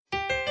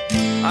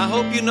I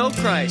hope you know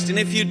Christ. And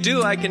if you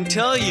do, I can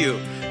tell you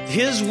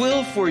His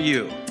will for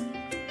you.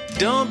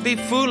 Don't be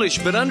foolish,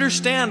 but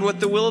understand what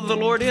the will of the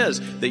Lord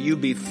is, that you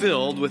be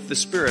filled with the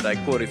Spirit. I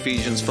quote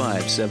Ephesians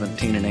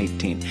 5:17 and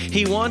 18.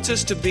 He wants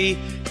us to be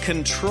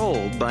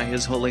controlled by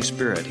His Holy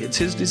Spirit. It's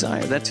His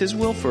desire. That's His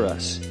will for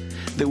us,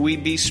 that we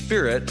be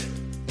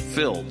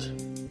Spirit-filled.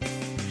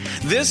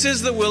 This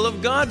is the will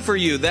of God for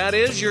you. That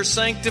is your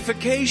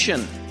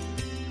sanctification.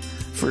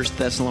 1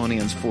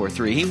 Thessalonians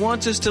 4:3. He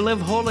wants us to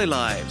live holy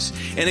lives.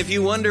 And if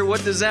you wonder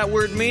what does that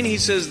word mean, he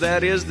says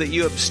that is that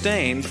you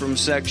abstain from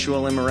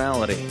sexual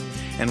immorality.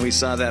 And we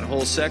saw that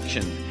whole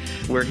section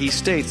where he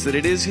states that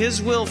it is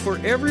His will for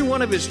every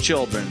one of His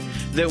children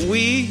that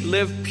we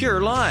live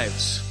pure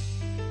lives.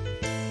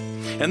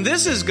 And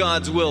this is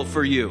God's will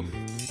for you,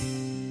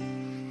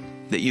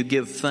 that you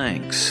give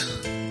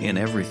thanks in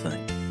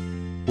everything.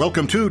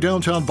 Welcome to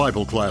Downtown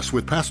Bible Class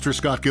with Pastor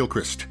Scott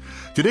Gilchrist.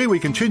 Today we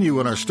continue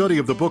in our study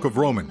of the book of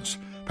Romans.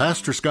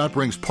 Pastor Scott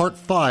brings part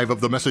 5 of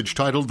the message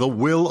titled, The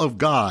Will of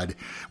God.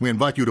 We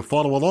invite you to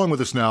follow along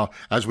with us now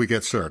as we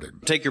get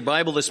started. Take your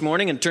Bible this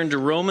morning and turn to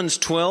Romans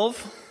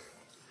 12,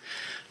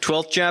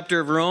 12th chapter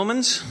of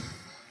Romans.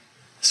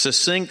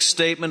 Succinct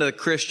statement of the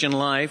Christian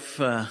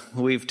life.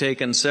 We've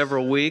taken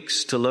several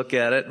weeks to look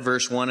at it,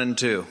 verse 1 and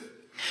 2.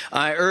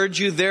 I urge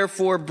you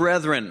therefore,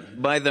 brethren,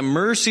 by the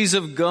mercies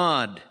of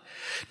God,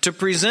 to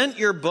present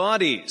your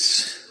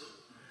bodies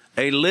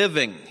a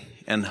living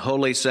and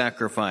holy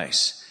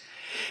sacrifice,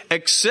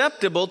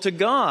 acceptable to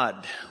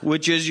God,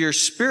 which is your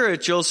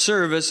spiritual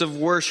service of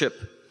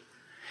worship.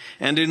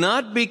 And do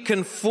not be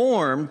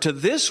conformed to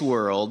this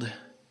world,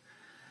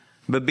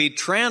 but be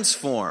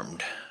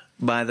transformed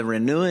by the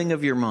renewing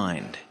of your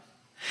mind,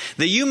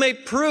 that you may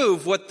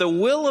prove what the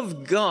will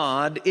of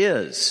God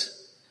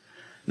is,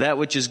 that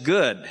which is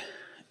good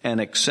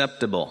and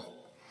acceptable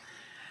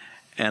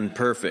and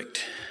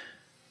perfect.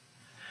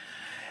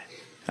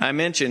 I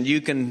mentioned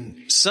you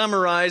can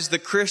summarize the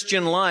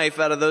Christian life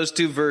out of those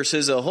two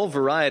verses a whole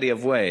variety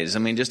of ways. I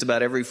mean, just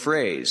about every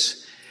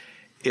phrase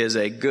is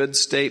a good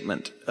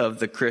statement of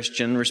the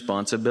Christian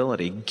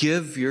responsibility.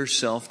 Give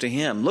yourself to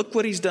Him. Look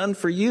what He's done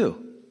for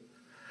you.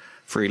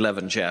 For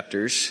 11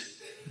 chapters,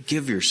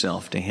 give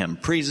yourself to Him.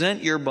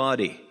 Present your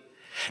body.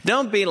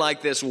 Don't be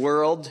like this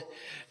world,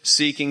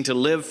 seeking to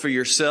live for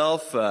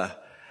yourself.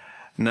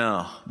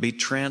 No, be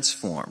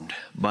transformed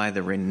by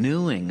the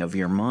renewing of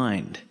your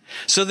mind,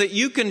 so that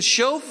you can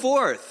show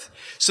forth,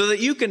 so that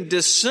you can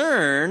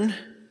discern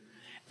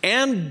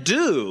and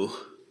do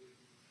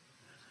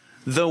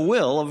the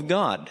will of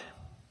God.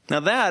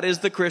 Now that is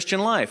the Christian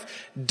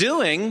life,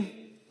 doing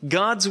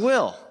God's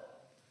will.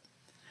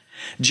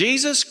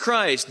 Jesus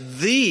Christ,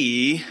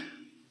 the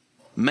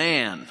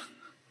man,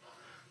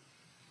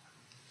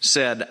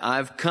 said,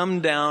 I've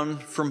come down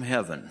from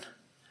heaven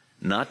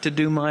not to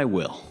do my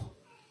will,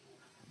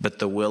 but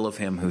the will of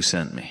Him who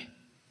sent me.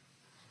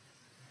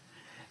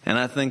 And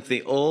I think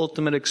the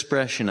ultimate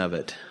expression of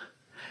it,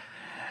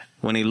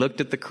 when He looked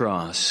at the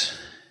cross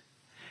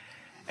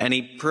and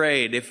He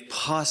prayed, if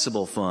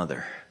possible,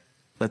 Father,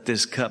 let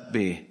this cup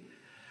be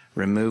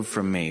removed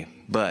from me,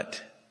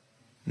 but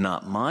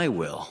not my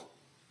will,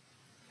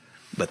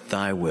 but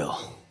Thy will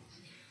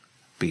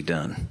be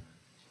done.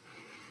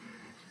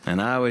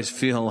 And I always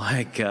feel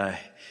like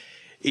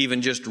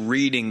even just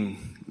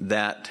reading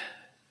that,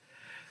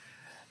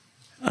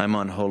 I'm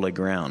on holy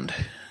ground.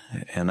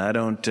 And I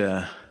don't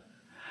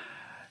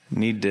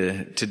need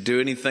to do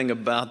anything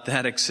about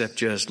that except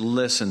just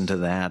listen to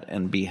that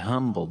and be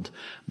humbled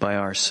by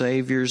our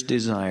Savior's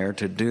desire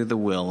to do the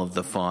will of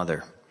the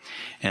Father.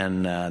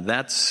 And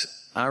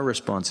that's our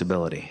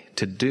responsibility,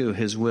 to do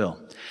His will.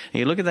 And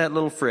you look at that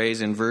little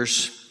phrase in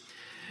verse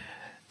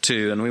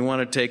 2, and we want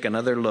to take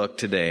another look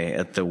today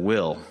at the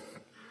will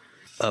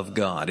of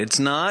God. It's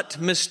not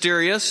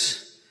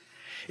mysterious.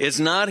 It's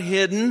not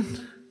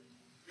hidden.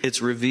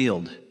 It's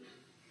revealed.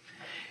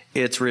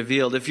 It's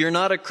revealed. If you're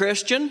not a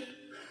Christian,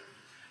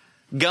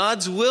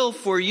 God's will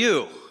for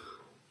you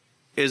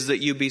is that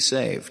you be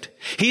saved.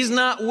 He's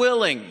not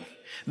willing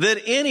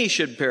that any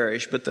should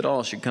perish, but that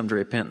all should come to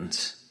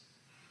repentance.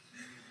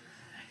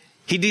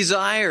 He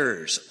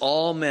desires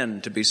all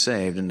men to be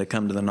saved and to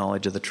come to the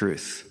knowledge of the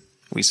truth.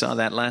 We saw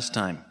that last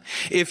time.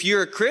 If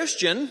you're a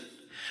Christian,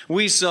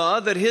 we saw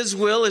that His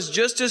will is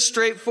just as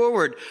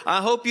straightforward.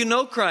 I hope you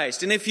know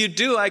Christ. And if you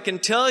do, I can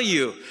tell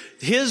you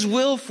His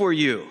will for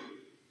you.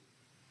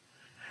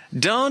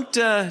 Don't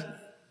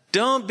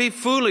be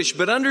foolish,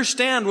 but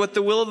understand what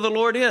the will of the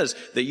Lord is,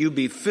 that you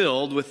be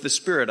filled with the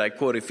Spirit. I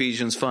quote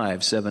Ephesians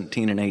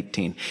 5:17 and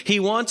 18. He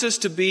wants us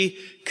to be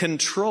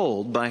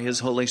controlled by His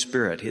Holy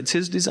Spirit. It's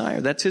His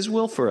desire. That's His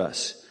will for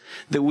us,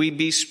 that we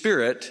be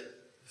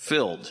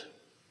Spirit-filled.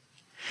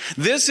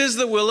 This is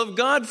the will of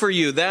God for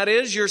you. That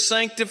is your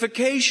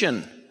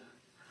sanctification.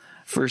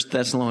 1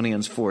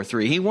 Thessalonians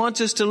 4:3. He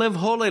wants us to live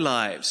holy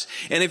lives.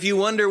 And if you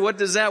wonder what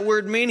does that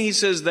word mean, he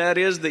says that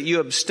is that you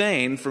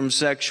abstain from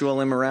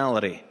sexual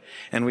immorality.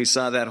 And we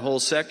saw that whole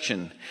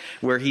section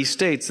where he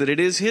states that it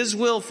is His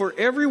will for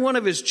every one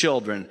of His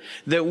children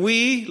that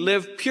we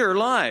live pure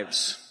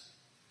lives.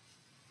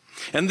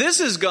 And this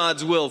is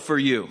God's will for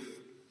you,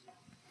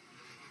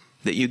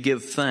 that you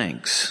give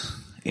thanks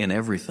in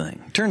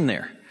everything. Turn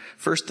there.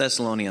 1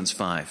 Thessalonians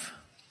 5.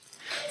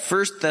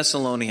 1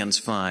 Thessalonians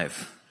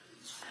 5.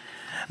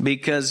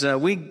 Because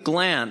we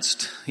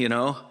glanced,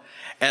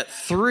 at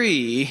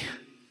 3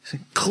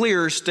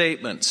 clear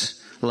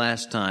statements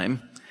last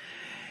time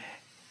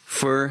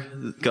for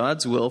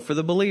God's will for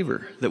the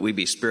believer. That we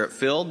be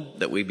Spirit-filled,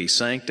 that we be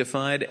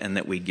sanctified, and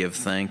that we give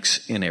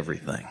thanks in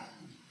everything.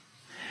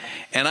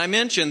 And I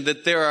mentioned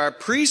that there are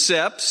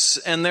precepts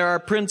and there are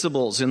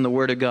principles in the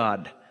Word of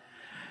God.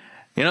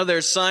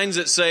 There's signs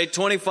that say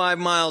 25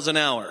 miles an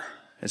hour.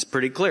 It's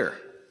pretty clear.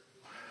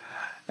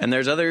 And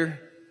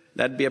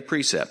that'd be a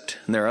precept.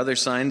 And there are other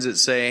signs that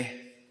say,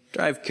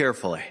 drive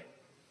carefully.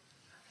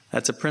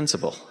 That's a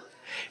principle.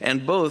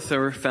 And both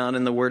are found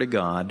in the Word of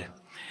God.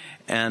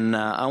 And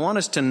I want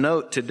us to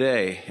note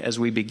today, as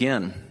we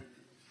begin,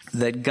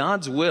 that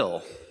God's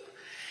will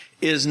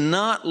is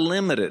not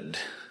limited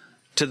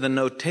to the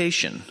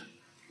notation,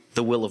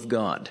 the will of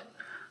God.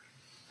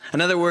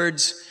 In other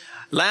words,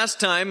 last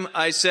time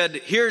I said,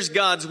 here's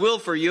God's will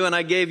for you, and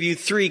I gave you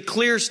 3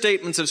 clear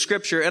statements of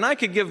Scripture, and I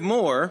could give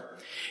more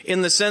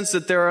in the sense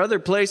that there are other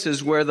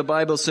places where the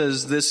Bible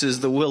says this is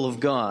the will of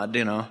God,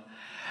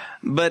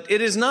 But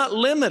it is not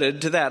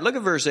limited to that. Look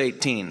at verse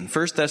 18,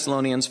 1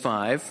 Thessalonians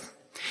 5.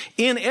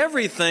 In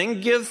everything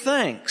give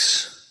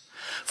thanks,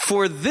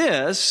 for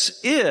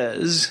this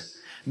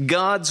is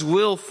God's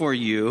will for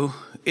you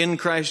in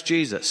Christ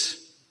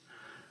Jesus.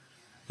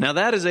 Now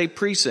that is a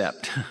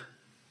precept.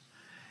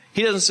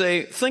 He doesn't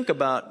say, think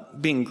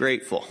about being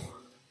grateful.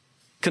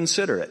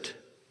 Consider it.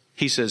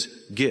 He says,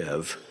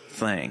 give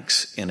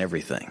thanks in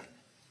everything.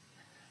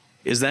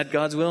 Is that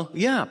God's will?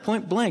 Yeah,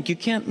 point blank. You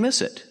can't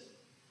miss it.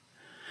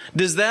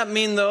 Does that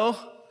mean, though,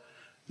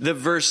 that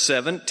verse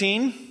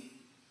 17,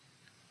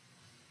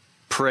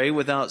 pray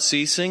without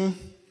ceasing,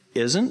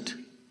 isn't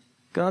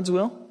God's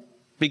will?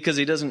 Because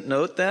he doesn't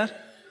note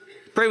that?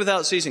 Pray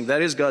without ceasing.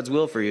 That is God's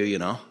will for you,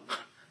 No,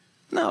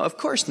 of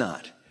course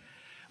not.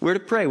 We're to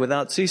pray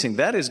without ceasing.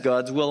 That is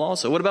God's will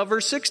also. What about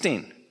verse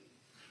 16?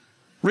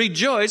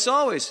 Rejoice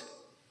always.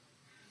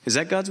 Is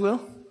that God's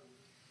will?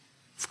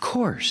 Of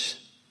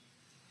course.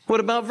 What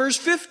about verse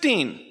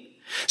 15?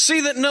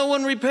 See that no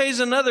one repays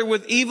another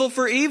with evil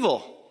for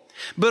evil,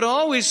 but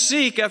always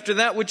seek after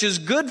that which is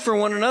good for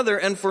one another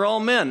and for all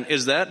men.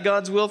 Is that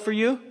God's will for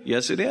you?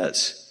 Yes, it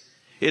is.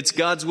 It's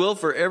God's will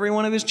for every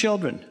one of his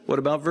children. What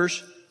about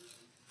verse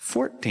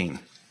 14?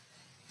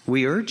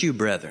 We urge you,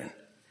 brethren,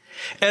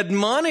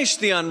 admonish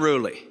the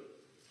unruly.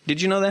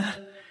 Did you know that?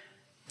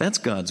 That's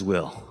God's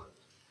will.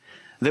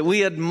 That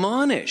we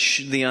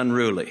admonish the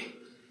unruly,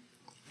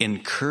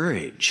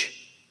 encourage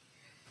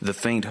the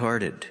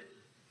faint-hearted,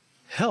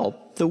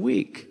 help the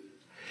weak.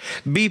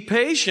 Be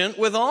patient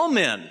with all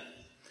men.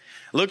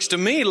 Looks to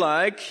me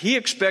like he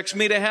expects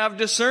me to have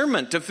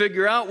discernment to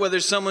figure out whether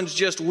someone's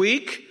just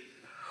weak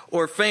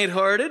or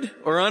faint-hearted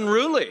or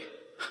unruly.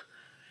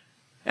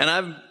 And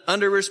I'm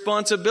under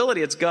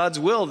responsibility. It's God's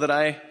will that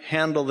I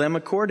handle them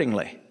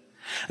accordingly.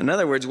 In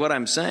other words, what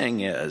I'm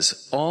saying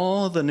is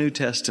all the New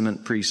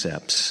Testament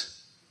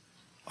precepts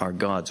are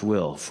God's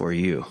will for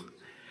you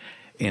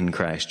in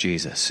Christ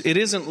Jesus. It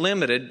isn't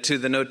limited to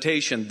the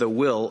notation, the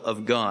will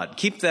of God.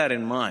 Keep that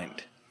in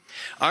mind.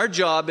 Our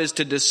job is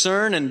to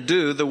discern and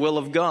do the will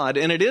of God.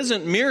 And it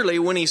isn't merely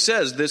when he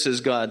says this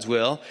is God's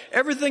will.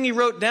 Everything he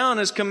wrote down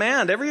as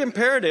command, every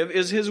imperative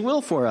is his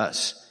will for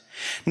us.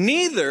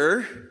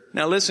 Neither,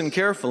 now listen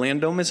carefully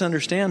and don't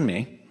misunderstand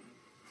me,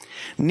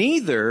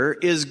 neither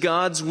is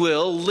God's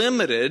will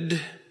limited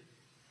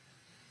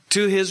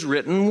to his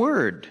written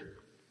word.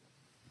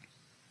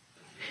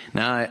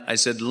 Now, I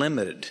said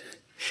limited.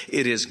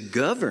 It is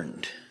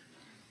governed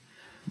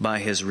by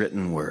his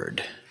written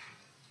word.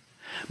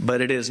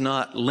 But it is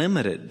not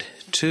limited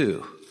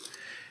to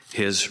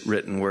his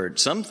written word.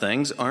 Some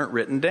things aren't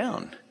written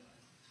down.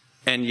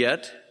 And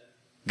yet,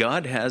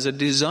 God has a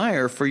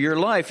desire for your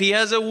life. He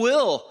has a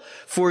will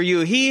for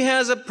you. He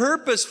has a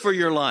purpose for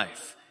your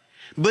life.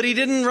 But he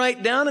didn't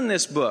write down in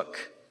this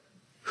book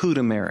who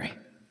to marry,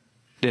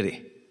 did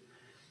he?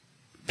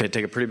 It'd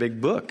take a pretty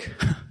big book.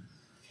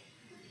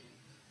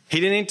 He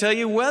didn't even tell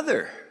you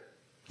whether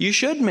you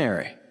should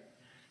marry.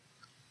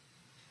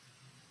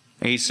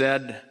 He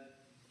said,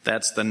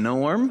 that's the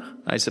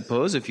norm, I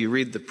suppose. If you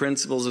read the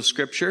principles of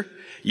Scripture,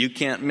 you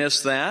can't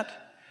miss that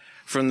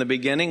from the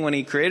beginning when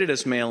he created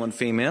us male and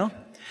female.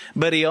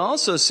 But he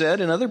also said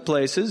in other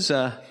places,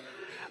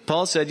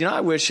 Paul said,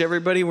 I wish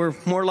everybody were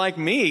more like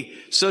me,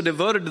 so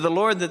devoted to the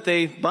Lord that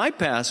they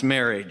bypass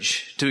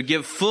marriage, to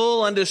give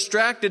full,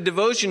 undistracted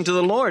devotion to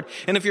the Lord.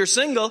 And if you're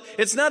single,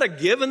 it's not a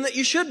given that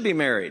you should be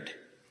married.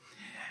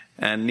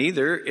 And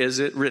neither is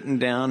it written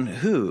down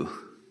who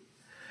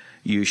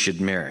you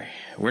should marry.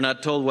 We're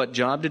not told what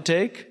job to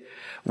take.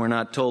 We're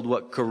not told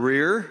what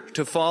career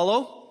to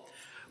follow.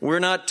 We're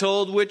not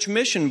told which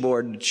mission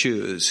board to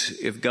choose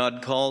if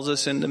God calls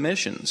us into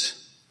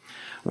missions.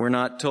 We're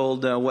not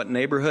told what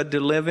neighborhood to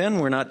live in.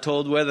 We're not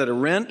told whether to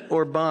rent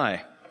or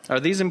buy. Are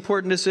these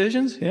important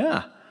decisions?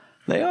 Yeah,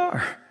 they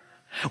are.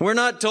 We're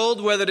not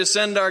told whether to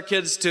send our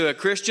kids to a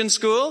Christian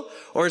school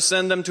or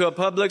send them to a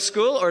public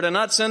school or to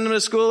not send them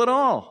to school at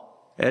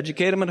all.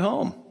 Educate them at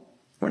home.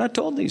 We're not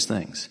told these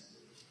things.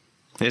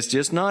 It's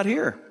just not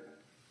here.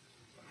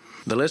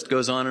 The list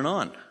goes on and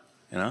on.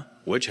 You know,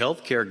 which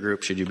health care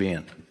group should you be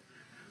in?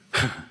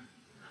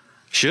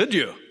 Should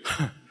you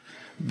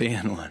be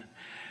in one?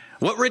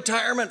 What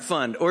retirement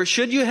fund? Or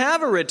should you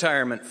have a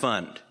retirement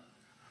fund?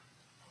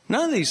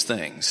 None of these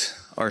things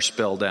are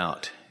spelled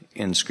out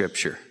in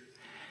Scripture.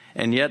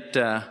 And yet,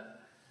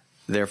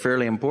 they're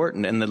fairly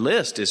important. And the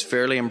list is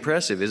fairly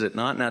impressive, is it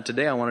not? Now,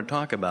 today I want to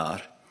talk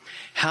about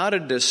how to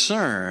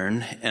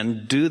discern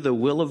and do the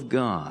will of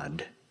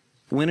God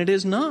when it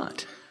is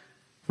not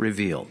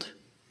revealed.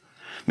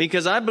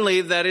 Because I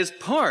believe that is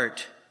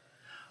part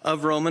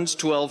of Romans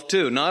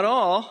 12:2. Not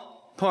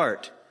all,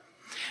 part.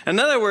 In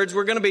other words,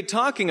 we're going to be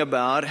talking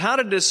about how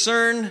to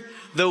discern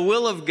the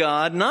will of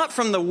God, not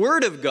from the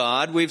Word of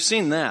God. We've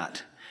seen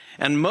that.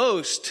 And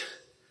most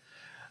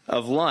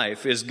of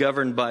life is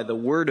governed by the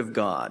Word of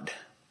God.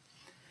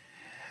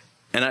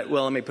 And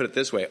let me put it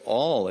this way.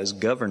 All is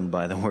governed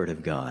by the Word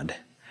of God.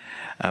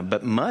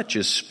 But much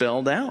is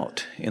spelled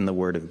out in the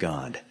Word of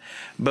God.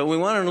 But we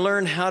want to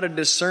learn how to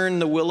discern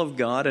the will of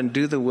God and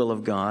do the will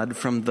of God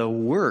from the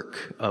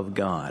work of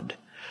God.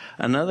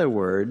 In other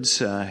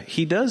words,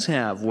 He does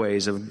have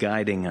ways of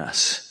guiding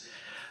us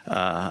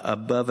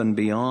above and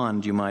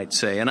beyond, you might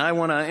say. And I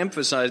want to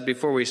emphasize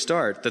before we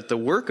start that the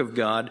work of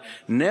God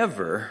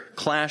never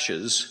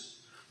clashes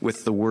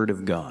with the Word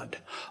of God.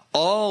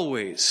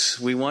 Always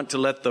we want to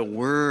let the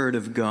Word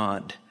of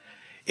God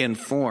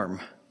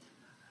inform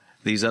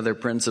these other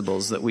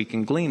principles that we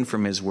can glean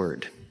from His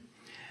Word.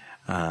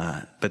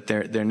 But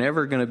they're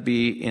never going to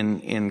be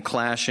in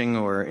clashing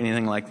or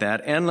anything like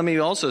that. And let me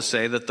also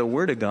say that the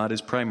Word of God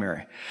is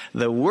primary.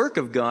 The work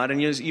of God,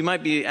 and you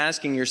might be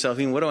asking yourself,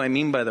 what do I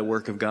mean by the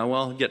work of God?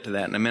 Well, I'll get to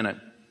that in a minute.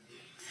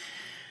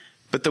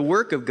 But the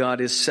work of God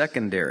is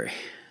secondary.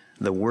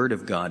 The Word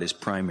of God is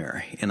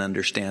primary in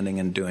understanding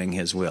and doing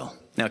His will.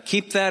 Now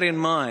keep that in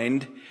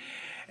mind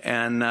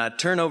and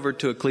turn over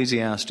to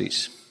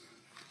Ecclesiastes.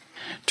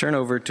 Turn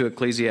over to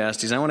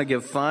Ecclesiastes. I want to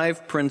give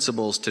 5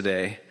 principles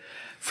today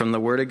from the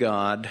Word of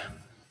God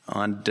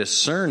on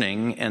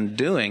discerning and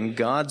doing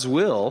God's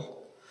will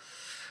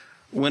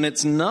when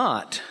it's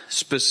not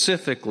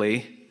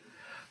specifically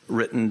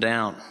written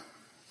down.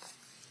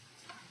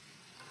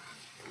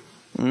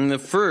 And the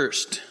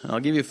first,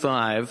 I'll give you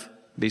 5,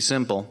 be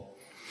simple.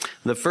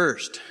 The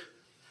first,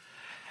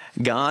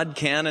 God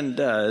can and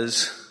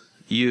does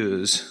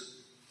use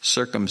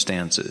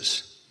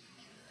circumstances.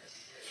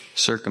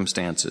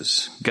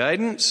 Circumstances.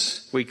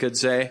 Guidance, we could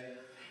say,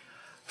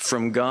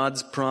 from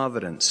God's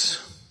providence.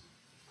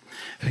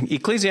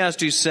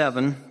 Ecclesiastes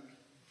 7,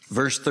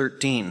 verse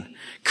 13.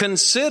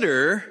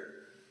 Consider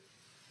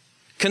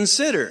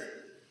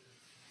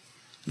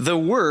the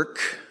work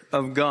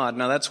of God.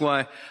 Now that's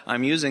why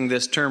I'm using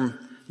this term,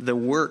 the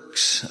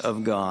works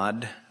of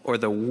God, or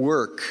the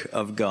work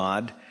of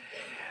God,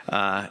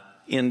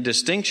 in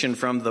distinction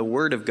from the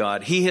Word of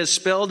God. He has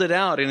spelled it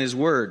out in His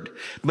Word,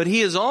 but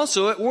He is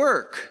also at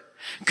work.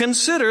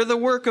 Consider the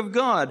work of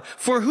God,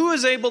 for who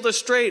is able to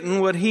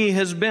straighten what He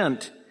has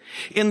bent?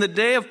 In the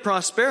day of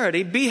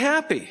prosperity, be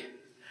happy,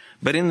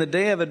 but in the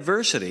day of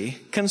adversity,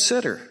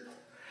 consider.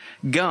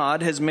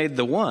 God has made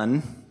the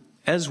one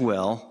as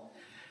well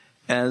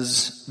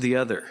as the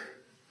other.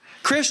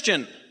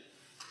 Christian,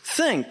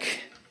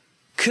 think,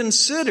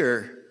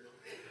 consider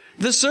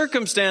the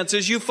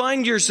circumstances you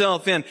find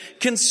yourself in.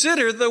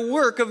 Consider the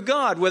work of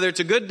God, whether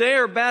it's a good day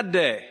or a bad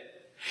day.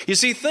 You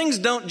see, things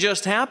don't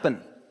just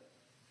happen.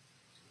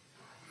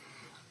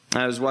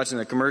 I was watching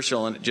the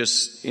commercial and it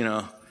just,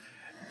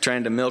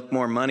 trying to milk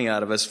more money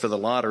out of us for the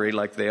lottery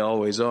like they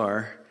always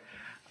are.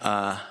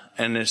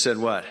 And it said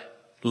what?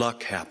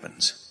 Luck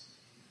happens.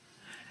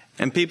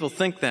 And people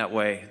think that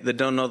way that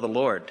don't know the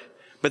Lord.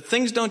 But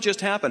things don't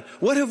just happen.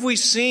 What have we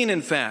seen,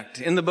 in fact,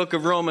 in the book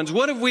of Romans?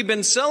 What have we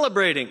been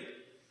celebrating?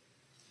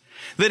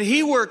 That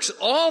He works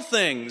all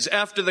things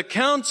after the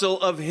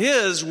counsel of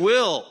His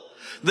will.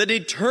 The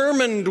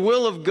determined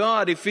will of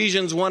God,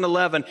 Ephesians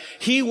 1:11.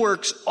 He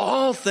works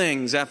all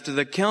things after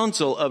the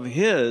counsel of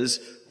His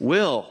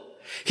will.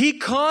 He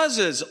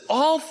causes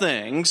all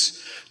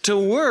things to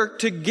work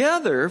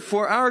together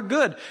for our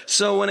good.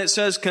 So when it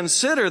says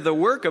consider the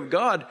work of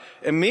God,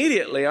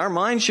 immediately our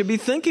mind should be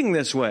thinking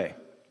this way.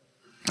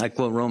 I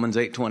quote Romans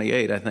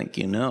 8:28, I think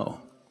you know.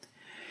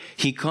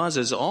 He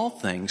causes all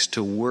things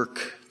to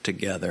work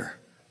together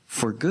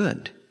for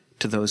good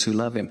to those who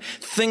love Him.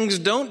 Things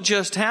don't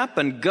just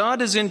happen.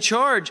 God is in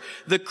charge.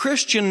 The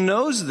Christian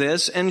knows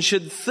this and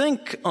should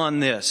think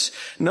on this.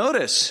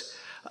 Notice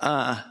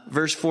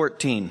verse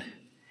 14.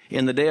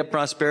 In the day of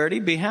prosperity,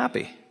 be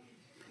happy.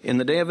 In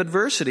the day of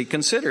adversity,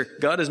 consider.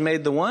 God has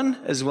made the one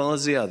as well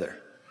as the other.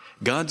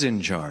 God's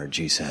in charge,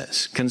 He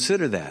says.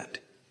 Consider that.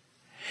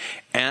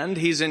 And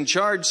He's in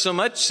charge so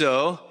much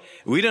so,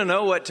 we don't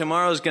know what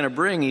tomorrow's going to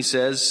bring, He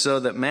says, so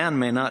that man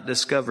may not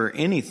discover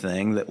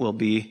anything that will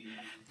be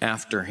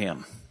after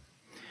him.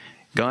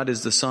 God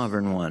is the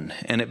sovereign one,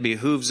 and it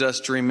behooves us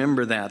to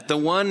remember that. The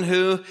one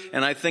who,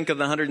 and I think of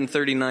the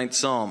 139th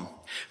Psalm,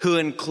 who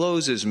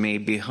encloses me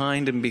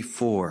behind and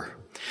before,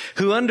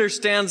 who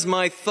understands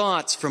my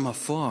thoughts from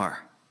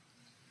afar,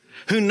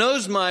 who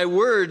knows my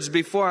words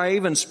before I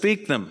even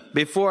speak them,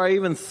 before I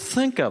even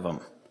think of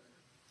them.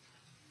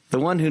 The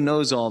one who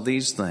knows all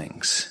these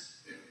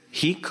things,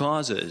 he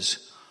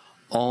causes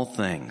all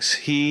things.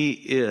 He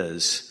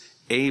is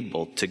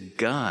able to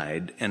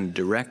guide and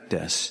direct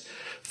us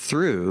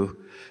through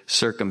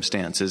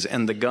circumstances.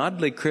 And the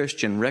godly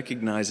Christian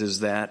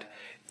recognizes that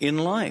in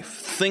life.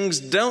 Things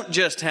don't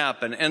just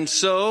happen. And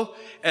so,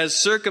 as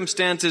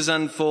circumstances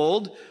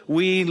unfold,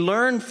 we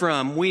learn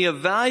from, we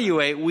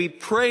evaluate, we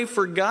pray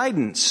for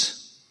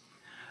guidance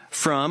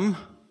from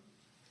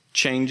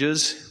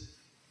changes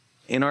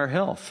in our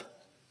health.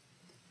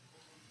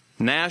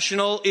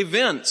 National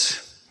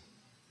events,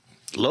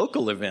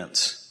 local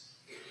events,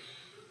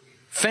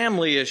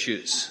 family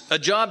issues, a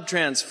job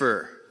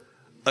transfer,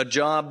 a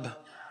job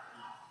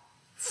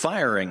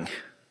firing,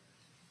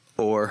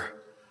 or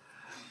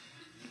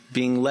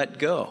being let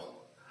go.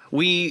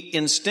 We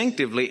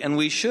instinctively, and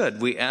we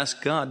should, we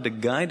ask God to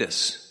guide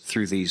us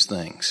through these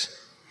things.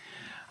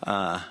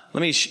 Let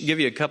me give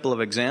you a couple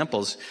of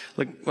examples.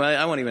 Look, well,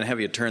 I won't even have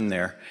you turn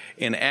there.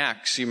 In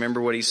Acts, you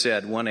remember what he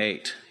said,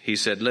 1:8. He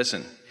said,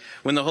 listen,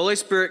 when the Holy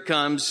Spirit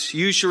comes,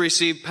 you shall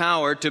receive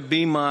power to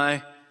be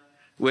my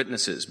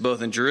witnesses,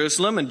 both in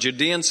Jerusalem and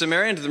Judea and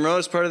Samaria and to the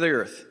remotest part of the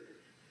earth.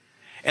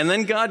 And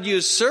then God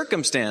used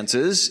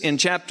circumstances. In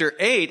chapter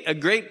 8, a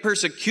great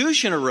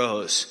persecution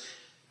arose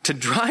to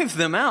drive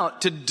them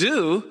out to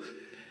do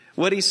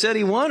what he said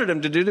he wanted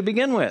them to do to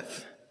begin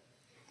with.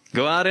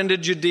 Go out into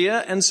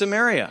Judea and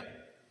Samaria.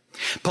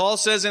 Paul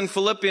says in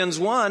Philippians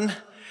 1,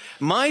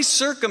 my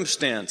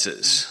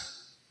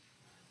circumstances,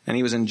 and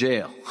he was in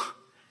jail.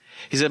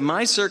 He said,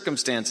 my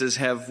circumstances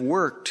have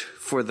worked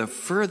for the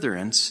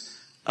furtherance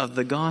of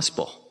the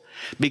gospel.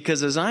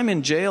 Because as I'm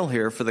in jail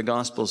here for the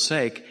gospel's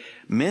sake,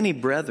 many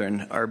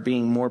brethren are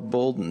being more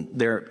boldened.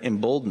 They're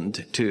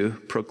emboldened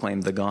to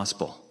proclaim the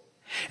gospel.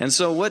 And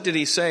so what did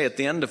he say at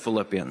the end of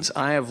Philippians?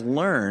 I have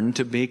learned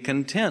to be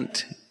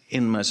content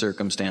in my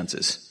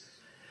circumstances,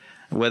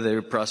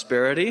 whether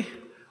prosperity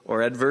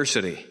or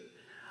adversity.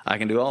 I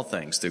can do all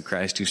things through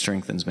Christ who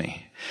strengthens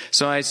me.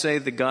 So I say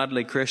the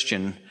godly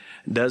Christian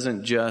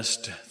doesn't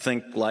just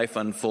think life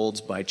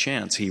unfolds by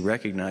chance. He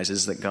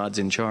recognizes that God's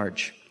in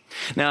charge.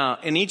 Now,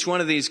 in each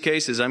one of these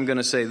cases, I'm going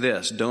to say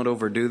this. Don't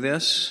overdo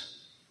this,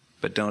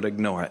 but don't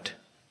ignore it.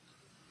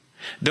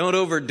 Don't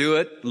overdo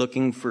it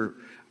looking for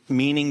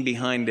meaning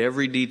behind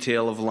every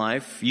detail of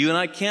life. You and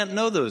I can't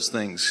know those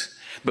things,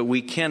 but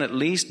we can at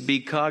least be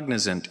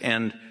cognizant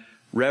and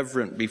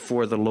reverent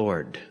before the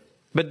Lord.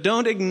 But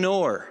don't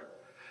ignore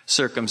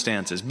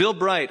circumstances. Bill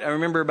Bright, I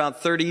remember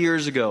about 30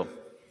 years ago,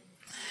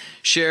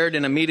 shared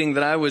in a meeting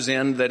that I was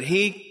in that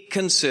he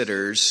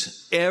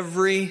considers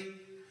every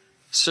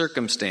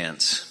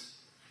circumstance,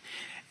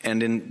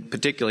 and in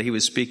particular, he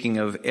was speaking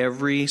of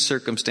every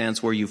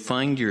circumstance where you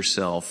find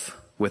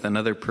yourself with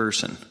another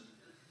person,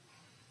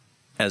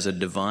 as a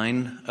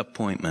divine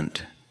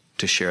appointment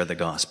to share the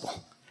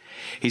gospel.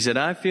 He said,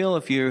 I feel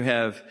if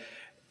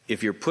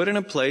you're put in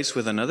a place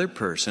with another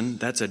person,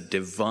 that's a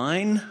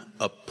divine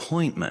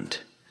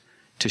appointment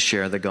to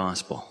share the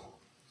gospel.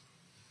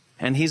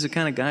 And he's the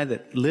kind of guy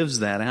that lives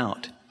that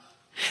out.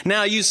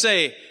 Now you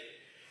say,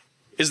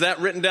 is that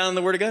written down in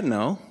the Word of God?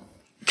 No.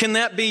 Can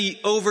that be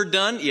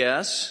overdone?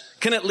 Yes.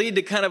 Can it lead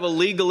to kind of a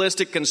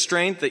legalistic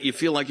constraint that you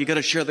feel like you got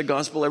to share the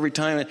gospel every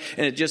time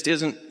and it just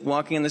isn't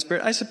walking in the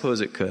Spirit? I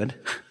suppose it could.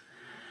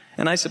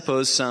 And I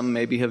suppose some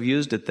maybe have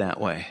used it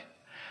that way.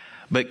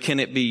 But can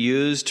it be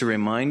used to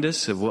remind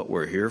us of what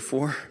we're here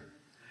for?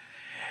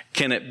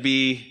 Can it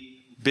be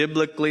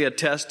biblically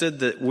attested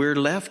that we're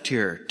left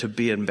here to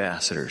be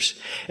ambassadors?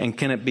 And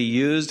can it be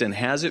used, and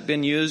has it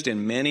been used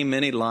in many,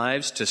 many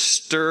lives to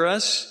stir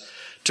us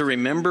to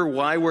remember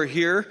why we're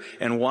here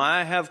and why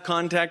I have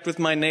contact with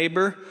my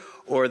neighbor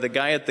or the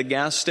guy at the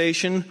gas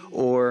station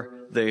or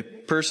the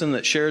person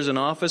that shares an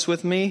office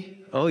with me?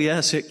 Oh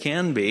yes, it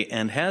can be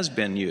and has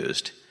been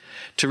used.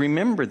 To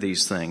remember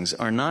these things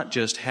are not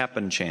just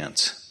happen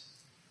chance.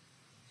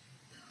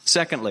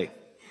 Secondly,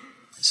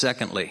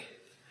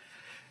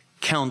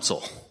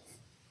 counsel.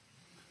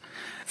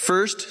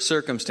 First,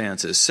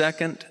 circumstances.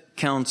 Second,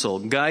 counsel.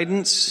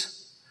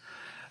 Guidance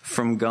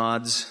from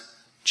God's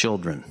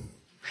children.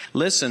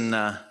 Listen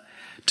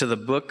to the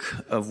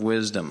book of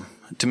wisdom.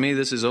 To me,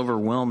 this is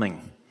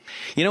overwhelming.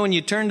 You know, when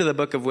you turn to the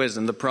book of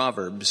wisdom, the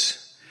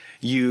Proverbs,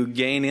 you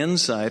gain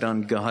insight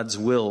on God's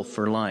will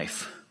for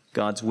life,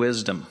 God's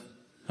wisdom.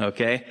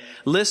 Okay?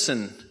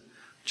 Listen.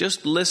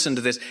 Just listen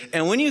to this.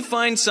 And when you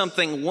find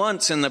something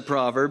once in the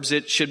Proverbs,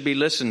 it should be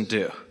listened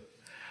to.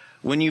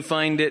 When you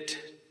find it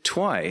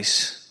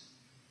twice,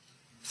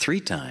 3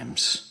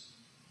 times,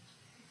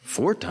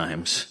 4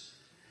 times,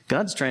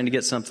 God's trying to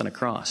get something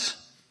across.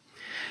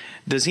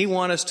 Does He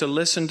want us to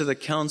listen to the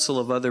counsel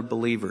of other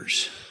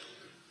believers?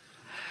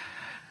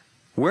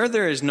 Where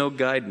there is no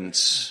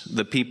guidance,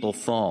 the people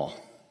fall.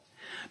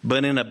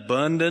 But in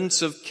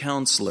abundance of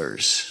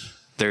counselors,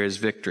 there is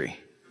victory.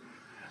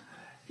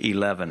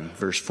 11,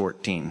 verse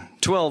 14.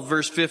 12,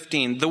 verse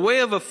 15. The way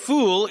of a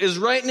fool is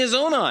right in his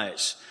own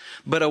eyes,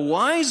 but a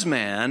wise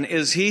man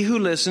is he who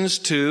listens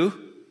to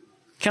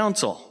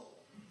counsel.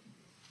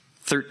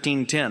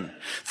 13:10.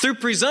 Through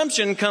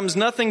presumption comes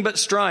nothing but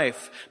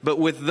strife, but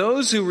with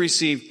those who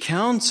receive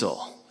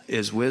counsel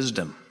is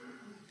wisdom.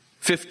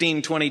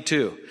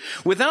 15:22.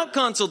 Without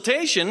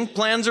consultation,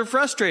 plans are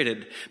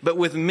frustrated, but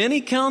with many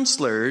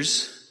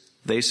counselors,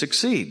 they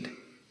succeed.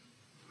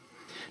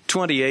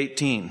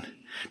 20:18.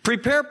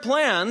 Prepare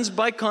plans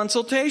by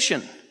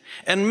consultation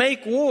and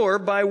make war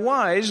by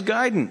wise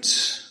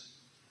guidance.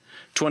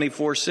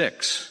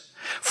 24:6.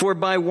 For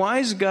by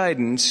wise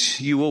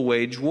guidance you will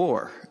wage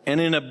war, and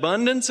in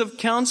abundance of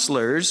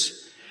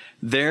counselors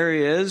there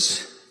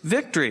is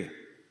victory.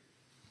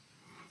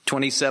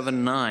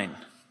 27:9.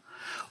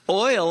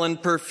 Oil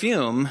and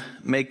perfume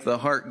make the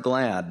heart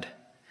glad,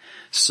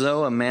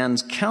 so a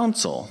man's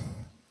counsel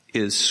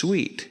is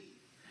sweet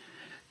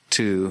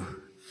to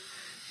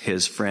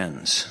his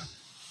friends.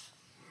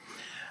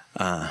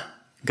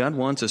 God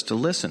wants us to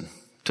listen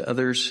to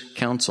others'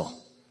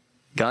 counsel.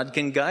 God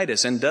can guide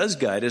us and does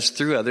guide us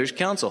through others'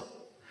 counsel.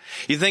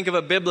 You think of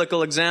a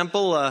biblical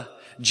example.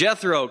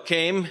 Jethro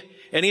came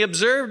and he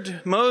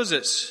observed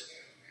Moses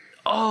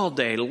all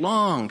day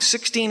long,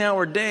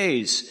 16-hour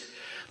days,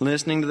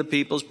 listening to the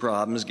people's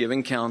problems,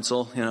 giving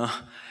counsel, And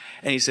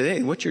he said,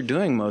 hey, what you're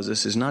doing,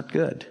 Moses, is not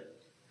good.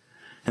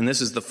 And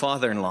this is the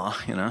father-in-law,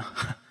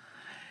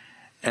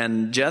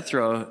 And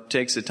Jethro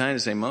takes the time to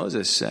say,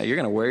 Moses, you're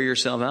going to wear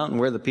yourself out and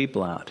wear the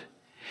people out.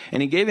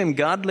 And he gave him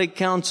godly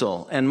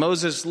counsel, and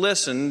Moses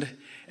listened,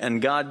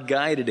 and God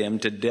guided him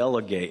to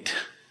delegate.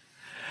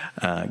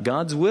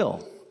 God's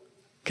will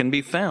can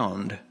be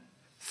found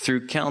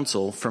through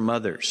counsel from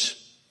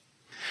others.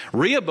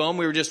 Rehoboam,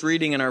 we were just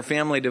reading in our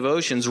family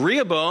devotions,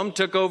 Rehoboam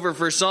took over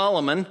for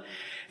Solomon,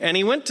 and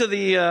he went to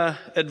the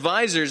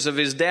advisors of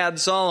his dad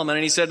Solomon,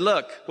 and he said,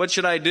 look, what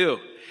should I do?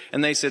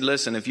 And they said,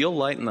 listen, if you'll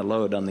lighten the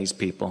load on these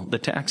people, the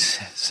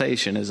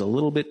taxation is a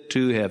little bit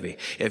too heavy.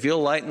 If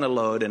you'll lighten the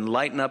load and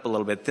lighten up a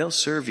little bit, they'll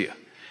serve you. And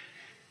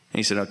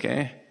he said,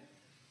 okay.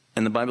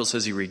 And the Bible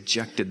says he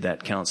rejected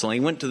that counsel. And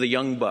he went to the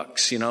young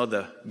bucks,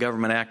 the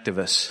government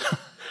activists.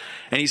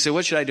 And he said,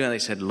 what should I do? And they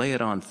said, lay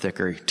it on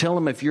thicker. Tell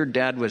them if your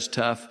dad was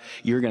tough,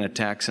 you're going to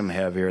tax him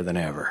heavier than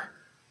ever.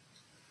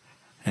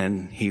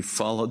 And he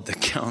followed the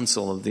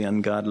counsel of the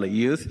ungodly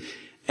youth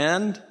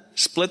and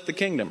split the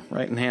kingdom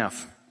right in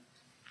half.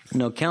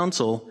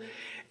 Counsel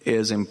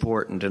is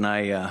important, and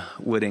I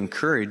would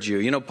encourage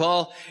you.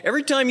 Paul,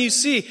 every time you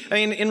see,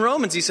 in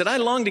Romans, he said, I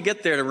long to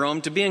get there to Rome,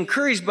 to be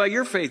encouraged by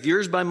your faith,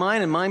 yours by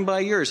mine and mine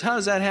by yours. How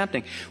is that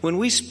happening? When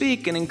we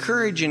speak and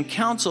encourage and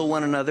counsel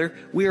one another,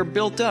 we are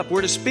built up.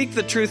 We're to speak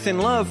the truth in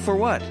love for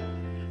what?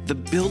 The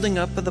building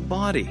up of the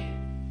body.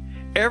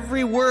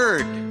 Every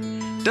word.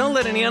 Don't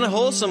let any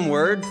unwholesome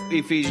word,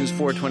 Ephesians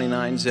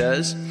 4:29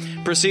 says,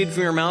 proceed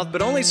from your mouth,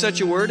 but only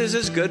such a word as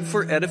is good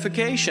for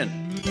edification.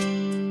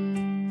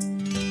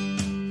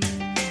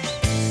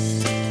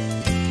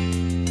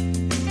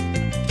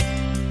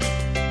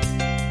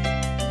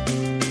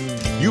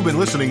 You've been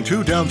listening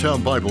to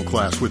Downtown Bible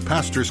Class with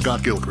Pastor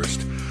Scott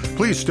Gilchrist.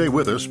 Please stay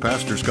with us.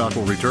 Pastor Scott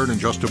will return in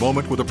just a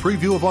moment with a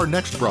preview of our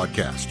next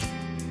broadcast.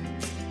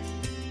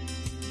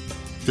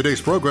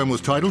 Today's program was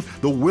titled,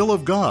 The Will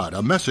of God,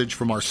 a message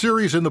from our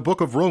series in the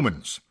book of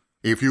Romans.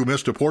 If you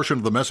missed a portion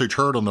of the message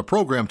heard on the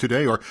program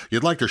today, or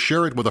you'd like to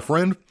share it with a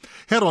friend,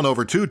 head on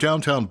over to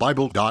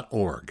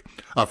downtownbible.org.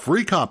 A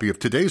free copy of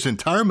today's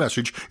entire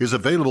message is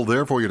available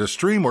there for you to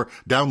stream or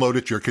download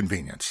at your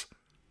convenience.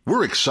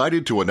 We're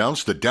excited to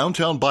announce that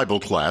Downtown Bible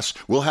Class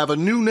will have a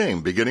new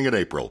name beginning in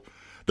April.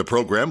 The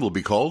program will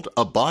be called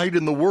Abide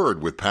in the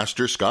Word with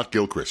Pastor Scott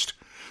Gilchrist.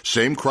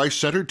 Same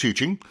Christ-centered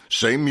teaching,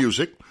 same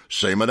music,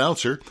 same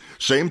announcer,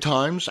 same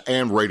times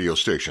and radio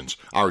stations.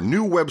 Our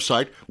new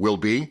website will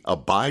be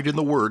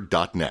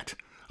abideintheword.net.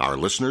 Our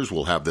listeners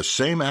will have the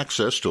same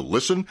access to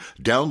listen,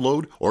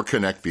 download, or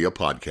connect via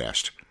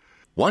podcast.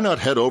 Why not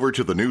head over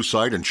to the new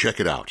site and check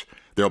it out?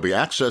 There'll be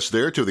access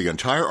there to the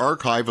entire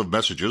archive of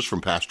messages from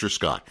Pastor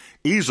Scott,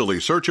 easily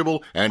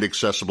searchable and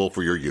accessible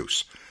for your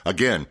use.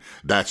 Again,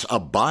 that's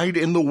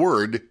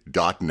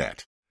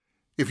abideintheword.net.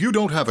 If you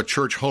don't have a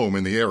church home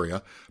in the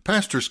area,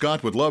 Pastor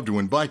Scott would love to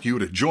invite you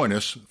to join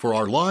us for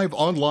our live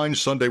online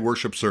Sunday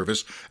worship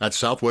service at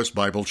Southwest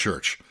Bible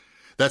Church.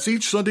 That's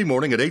each Sunday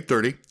morning at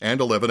 8:30 and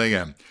 11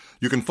 a.m.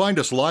 You can find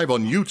us live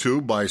on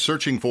YouTube by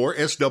searching for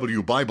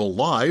SW Bible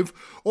Live,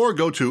 or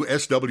go to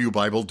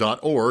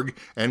swbible.org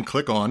and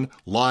click on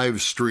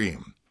Live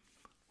Stream.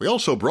 We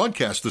also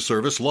broadcast the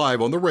service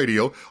live on the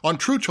radio on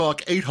True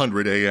Talk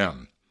 800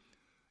 AM.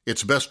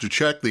 It's best to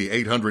check the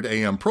 800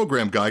 AM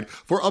program guide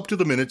for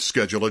up-to-the-minute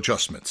schedule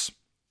adjustments.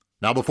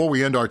 Now, before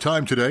we end our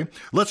time today,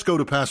 let's go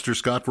to Pastor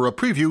Scott for a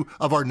preview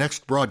of our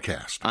next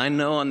broadcast. I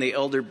know on the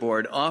elder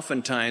board,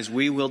 oftentimes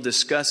we will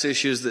discuss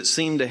issues that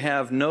seem to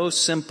have no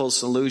simple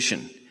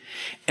solution.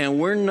 And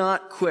we're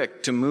not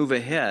quick to move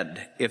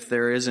ahead if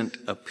there isn't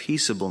a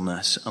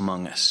peaceableness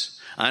among us.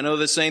 I know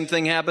the same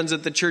thing happens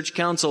at the church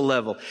council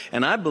level,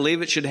 and I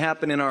believe it should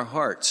happen in our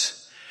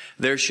hearts.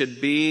 There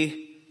should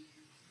be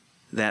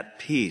that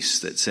peace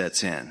that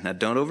sets in. Now,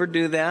 don't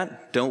overdo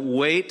that. Don't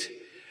wait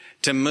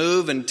to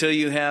move until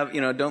you have,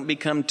 don't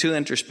become too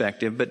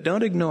introspective, but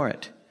don't ignore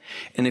it.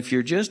 And if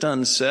you're just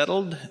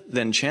unsettled,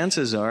 then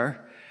chances are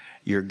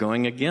you're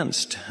going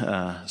against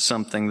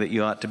something that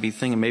you ought to be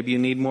thinking. Maybe you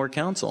need more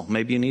counsel.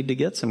 Maybe you need to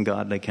get some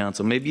godly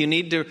counsel. Maybe you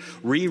need to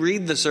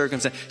reread the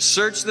circumstance.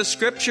 Search the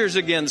scriptures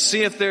again.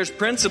 See if there's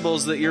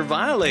principles that you're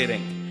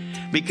violating.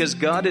 Because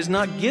God is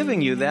not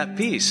giving you that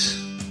peace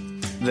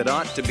that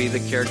ought to be the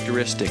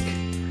characteristic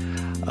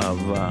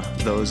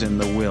of those in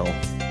the will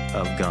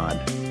of God.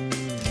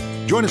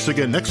 Join us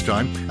again next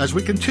time as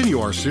we continue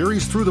our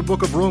series through the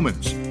book of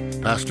Romans.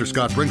 Pastor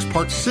Scott brings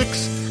part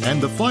 6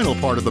 and the final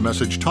part of the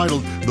message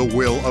titled, The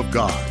Will of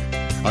God.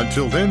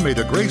 Until then, may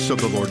the grace of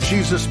the Lord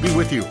Jesus be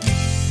with you.